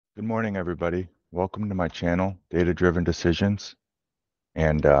Good morning, everybody. Welcome to my channel, Data Driven Decisions.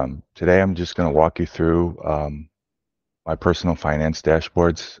 And today I'm just going to walk you through my personal finance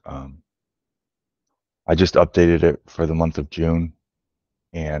dashboards. I just updated it for the month of June.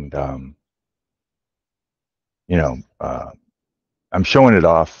 And, you know, uh, I'm showing it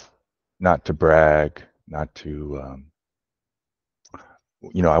off, not to brag, not to,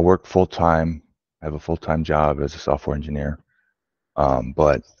 I work full time. I have a full-time job as a software engineer.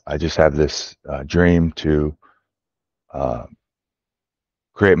 But I just have this dream to uh,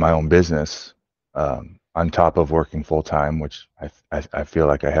 create my own business on top of working full time, which I feel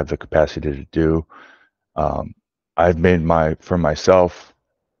like I have the capacity to do. Um, I've made for myself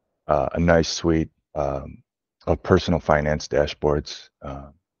a nice suite of personal finance dashboards,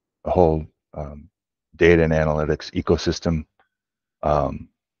 a whole data and analytics ecosystem um,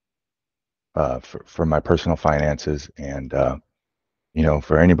 for my personal finances. And,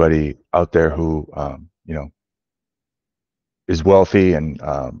 for anybody out there who, is wealthy and,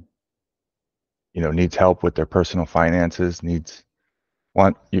 needs help with their personal finances,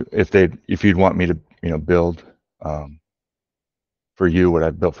 want you if you'd want me to build um, for you what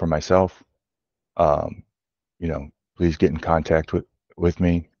I've built for myself, um, please get in contact with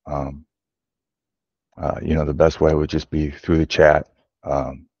me. The best way would just be through the chat.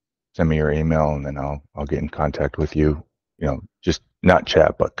 Send me your email, and then I'll get in contact with you. Just not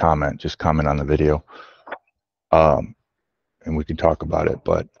chat, but comment. Just comment on the video, um, and we can talk about it.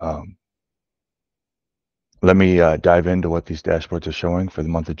 But let me dive into what these dashboards are showing for the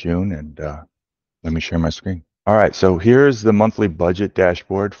month of June, and let me share my screen. All right, so here's the monthly budget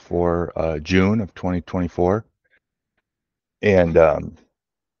dashboard for June of 2024. And,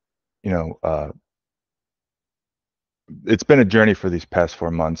 you know, uh, it's been a journey for these past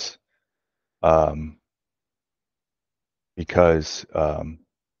 4 months um, because,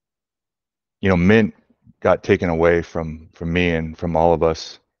 Mint got taken away from me and from all of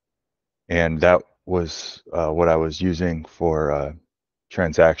us. And that was what I was using for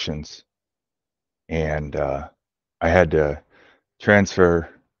transactions. And I had to transfer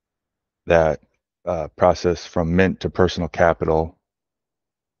that process from Mint to Personal Capital,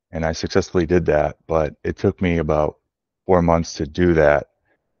 and I successfully did that, but it took me about 4 months to do that,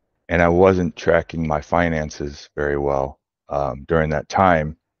 and I wasn't tracking my finances very well during that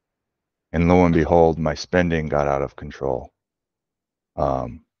time, and lo and behold, my spending got out of control.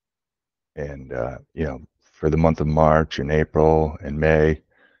 Um, and for the month of March and April and May,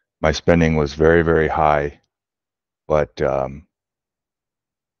 my spending was very, very high, but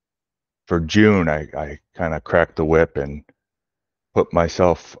for June, I kind of cracked the whip and put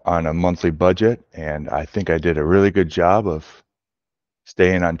myself on a monthly budget, and I think I did a really good job of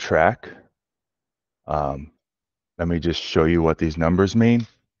staying on track. Um, Let me just show you what these numbers mean.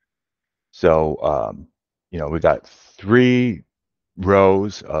 So, we got 3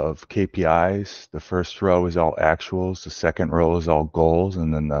 rows of KPIs. The first row is all actuals. The second row is all goals.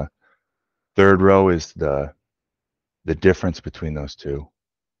 And then the third row is the difference between those two.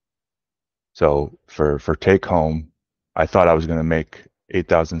 So for take home, I thought I was going to make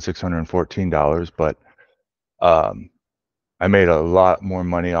 $8,614, but I made a lot more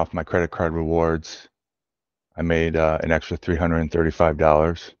money off my credit card rewards. I made an extra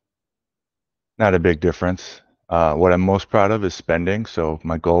 $335. Not a big difference. What I'm most proud of is spending. So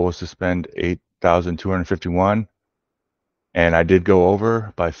my goal was to spend 8,251, and I did go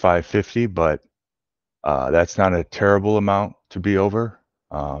over by 550, but that's not a terrible amount to be over.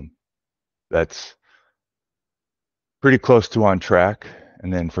 That's pretty close to on track.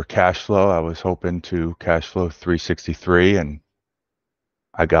 And then for cash flow, I was hoping to cash flow 363, and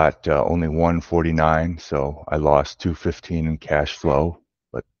I got only 149, so I lost 215 in cash flow,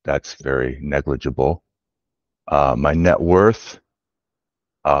 but that's very negligible. My net worth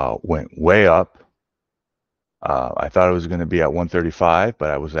went way up. I thought it was going to be at 135,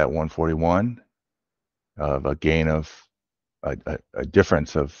 but I was at 141, of a gain of a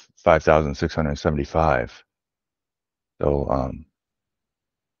difference of 5,675. So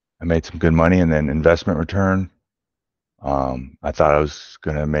I made some good money. And then investment return, I thought I was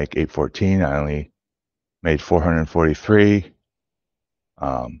going to make 814. I only made 443.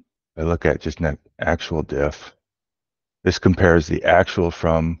 I look at just net actual diff. This compares the actual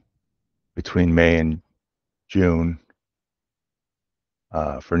from between May and June.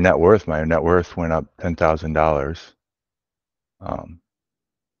 For net worth, my net worth went up $10,000. But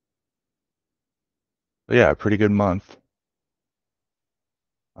yeah, a pretty good month.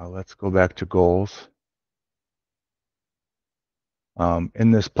 Let's go back to goals.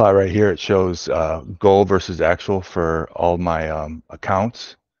 In this plot right here, it shows goal versus actual for all my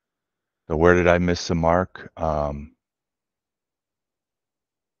accounts. So where did I miss the mark? Well,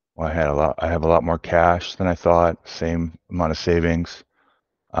 I have a lot more cash than I thought, same amount of savings.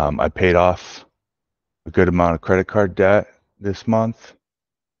 I paid off a good amount of credit card debt this month.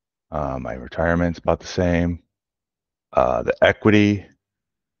 My retirement's about the same. The equity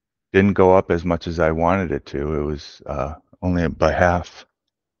didn't go up as much as I wanted it to. It was only by half.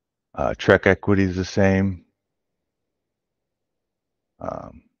 Trek equity is the same.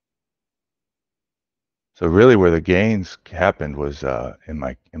 So really where the gains happened was in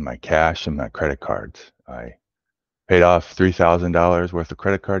my cash and my credit cards. I paid off $3,000 worth of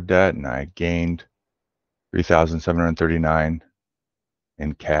credit card debt, and I gained $3,739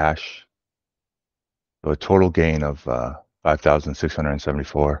 in cash. So a total gain of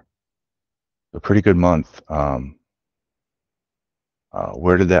 $5,674. A pretty good month.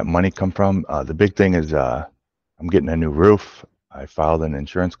 Where did that money come from? The big thing is I'm getting a new roof. I filed an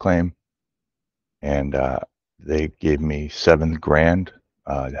insurance claim, and they gave me $7,000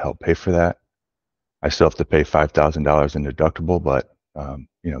 to help pay for that. I still have to pay $5,000 in deductible, but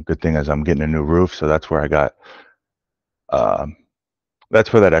good thing is I'm getting a new roof, so that's where I got.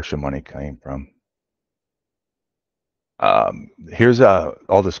 That's where that extra money came from. Here's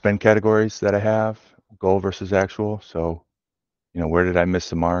all the spend categories that I have, goal versus actual. So, where did I miss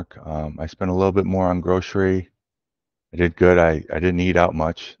the mark? I spent a little bit more on grocery. I did good. I didn't eat out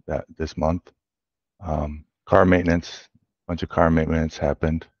much this month. Car maintenance, a bunch of car maintenance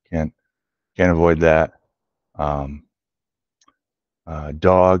happened. Can't avoid that. Dog, a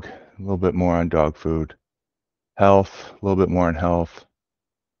little bit more on dog food. Health, a little bit more on health.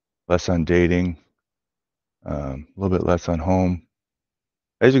 Less on dating. A little bit less on home.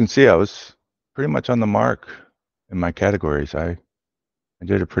 As you can see, I was pretty much on the mark in my categories. I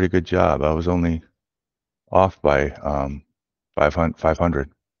did a pretty good job. I was only off by 500.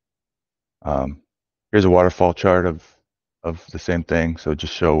 Here's a waterfall chart of the same thing. So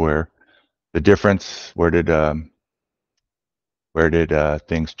just show where the difference. Where did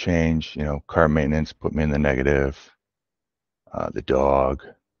things change? Car maintenance put me in the negative. The dog,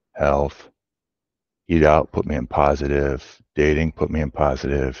 health, eat out put me in positive. Dating put me in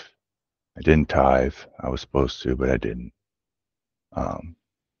positive. I didn't tithe. I was supposed to, but I didn't.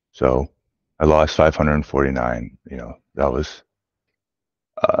 So I lost 549. That was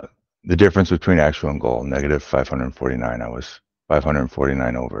the difference between actual and goal. Negative 549. I was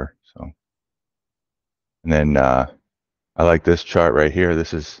 549 over. So, and then I like this chart right here.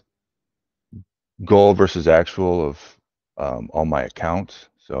 This is goal versus actual of all my accounts.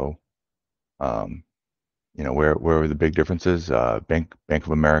 So, where were the big differences? Bank of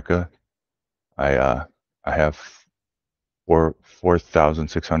America. I have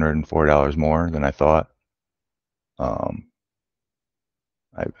 $4,604 more than I thought.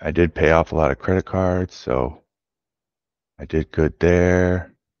 I did pay off a lot of credit cards, so I did good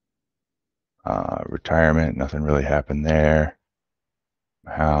there. Retirement, nothing really happened there.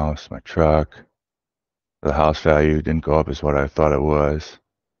 My house, my truck. The house value didn't go up as what I thought it was.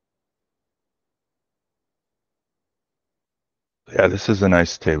 Yeah, this is a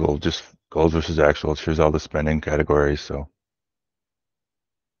nice table, just goals versus actual. It shows all the spending categories. So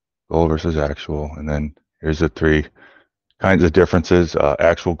goal versus actual. And then here's the three kinds of differences.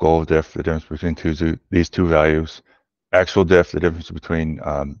 Actual goal diff, the difference between these two values. Actual diff, the difference between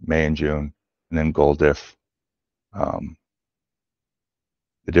May and June. And then goal diff, the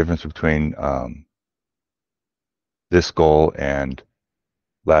difference between this goal and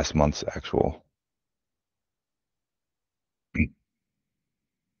last month's actual.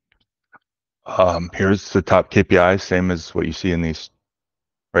 Here's the top KPIs, same as what you see in these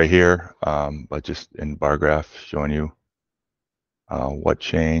right here, but just in bar graph showing you what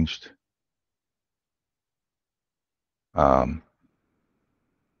changed. For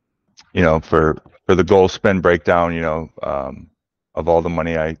the goal spend breakdown, of all the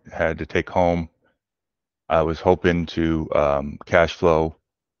money I had to take home, I was hoping to cash flow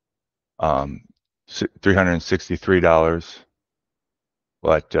 $363,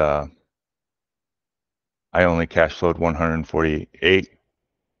 but I only cash flowed $148.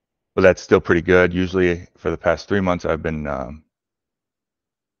 But that's still pretty good. Usually for the past 3 months, I've been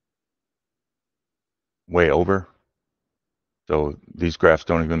way over. So these graphs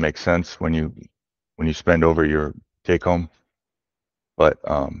don't even make sense when you spend over your take home. But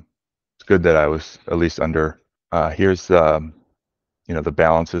it's good that I was at least under. Here's the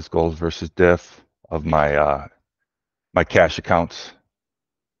balances, goals versus diff of my my cash accounts,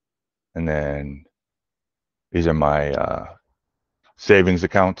 and then these are my savings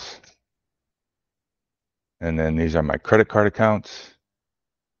accounts, and then these are my credit card accounts,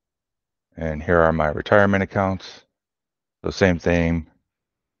 And here are my retirement accounts. So same thing.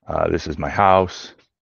 This is my house.